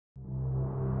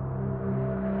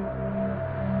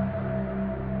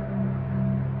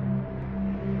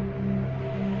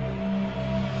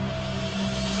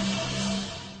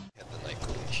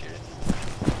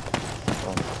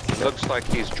looks like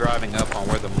he's driving up on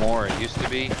where the moor used to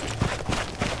be.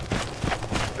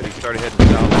 But he started heading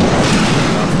south.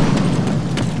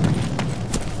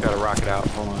 Gotta rocket out.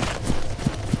 Hold on.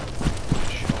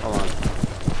 Hold on.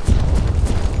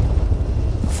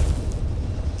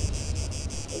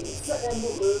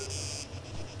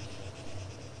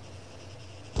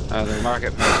 The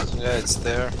rocket missed. Yeah, it's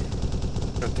there.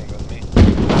 Shooting on me.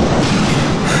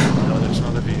 No, there's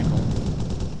not a vehicle.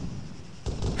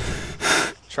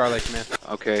 Charlie, command.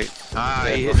 Okay.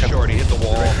 He hit short. He hit the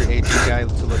wall. Direct your AT guy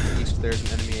to look east. There's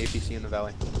an enemy APC in the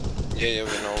valley. Yeah,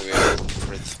 we know. We are looking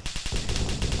for it.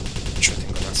 Shooting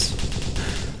on us.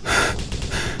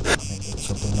 I think it's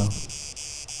something now.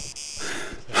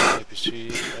 There's an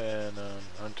APC and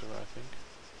Hunter, I think.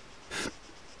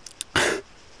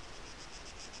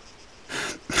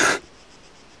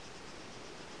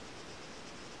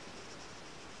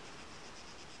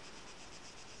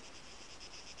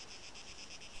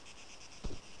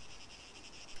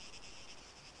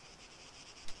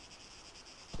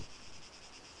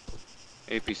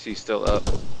 APC still up.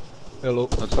 Hello.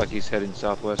 Looks like he's heading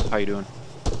southwest. How you doing?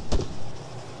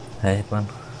 Hey, man.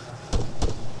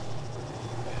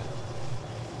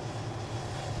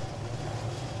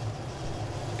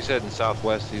 He's heading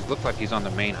southwest. He looks like he's on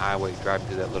the main highway driving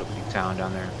to that little bitty town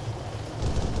down there.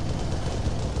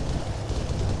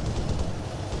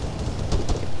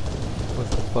 Where's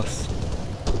the bus?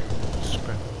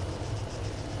 Scrim.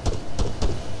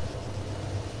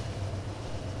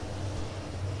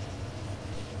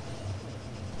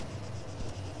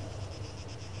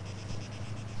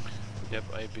 Yep,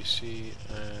 APC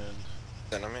and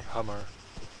Enemy. Hammer,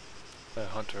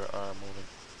 Hunter are moving.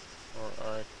 Or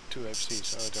are two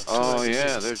APCs. Oh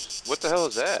yeah, there's. What the hell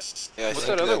is that? Yeah, I What's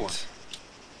think that other one?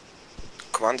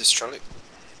 Command is Charlie.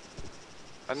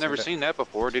 I've never seen that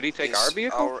before. Did he take our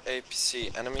vehicle? Our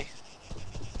APC enemy.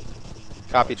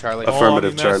 Copy, Charlie.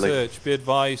 Affirmative, Charlie. Message. Be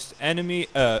advised, enemy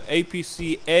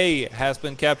APC A has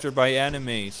been captured by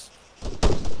enemies.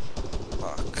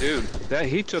 Fuck. Dude,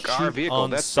 he took our Shoot vehicle. on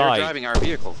They're sight. driving our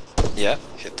vehicle. Yeah,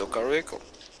 he took our vehicle.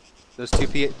 Those two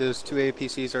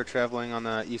APCs are traveling on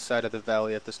the east side of the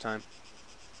valley at this time.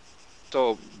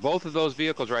 So both of those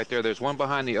vehicles right there. There's one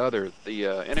behind the other. The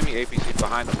enemy APC is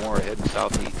behind the moor, heading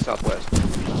southeast, southwest.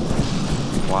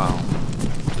 Wow.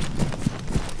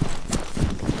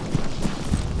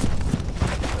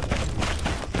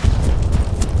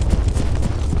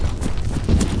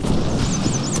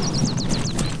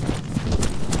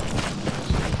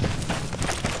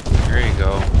 There you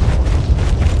go.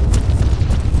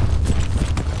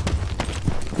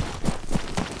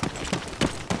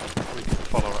 We can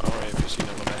follow our APC on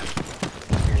the map.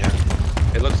 Yeah.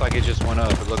 It looks like it just went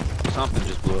up. It looked something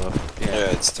just blew up.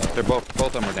 Yeah, it's down. They're both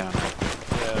of them are down.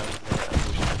 Yeah, we're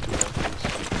ambushing two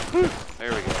APCs.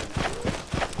 There we go.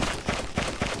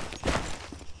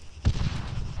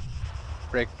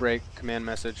 Break, command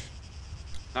message.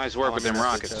 Nice work with them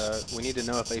Message, rockets. we need to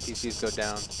know if APCs go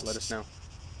down. Let us know.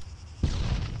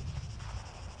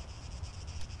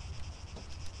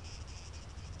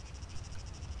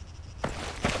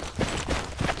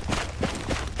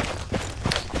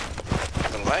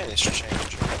 The line is changing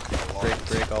a lot.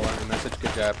 Break, all on your message.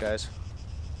 Good job, guys.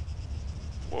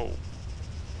 Whoa.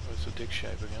 That's a dick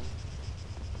shape again.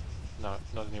 No,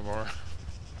 not anymore.